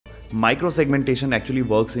microsegmentation actually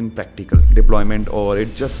works in practical deployment, or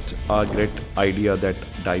it's just a great idea that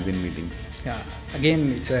dies in meetings? Yeah, again,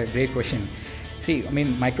 it's a great question. See, I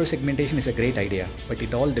mean, microsegmentation is a great idea, but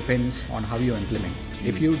it all depends on how you implement.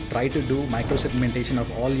 If you try to do microsegmentation of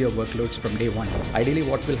all your workloads from day one, ideally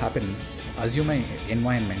what will happen, assume an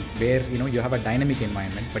environment where you have a dynamic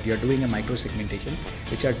environment, but you're doing a microsegmentation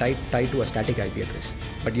which are tied to a static IP address,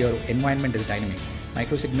 but your environment is dynamic.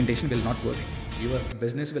 Microsegmentation will not work. Your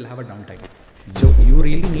business will have a downtime. So you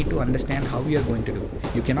really need to understand how you are going to do.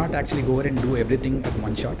 You cannot actually go ahead and do everything at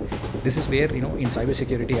one shot. This is where, in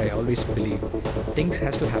cybersecurity, I always believe things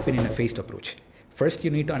has to happen in a phased approach. First,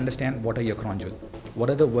 you need to understand what are your crown jewel. What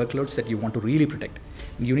are the workloads that you want to really protect?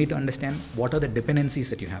 You need to understand what are the dependencies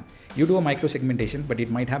that you have. You do a microsegmentation, but it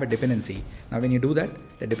might have a dependency. Now, when you do that,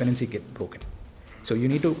 the dependency gets broken. So you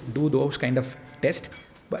need to do those kind of tests,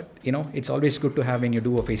 but it's always good to have when you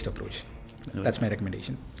do a phased approach. That's my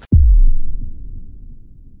recommendation.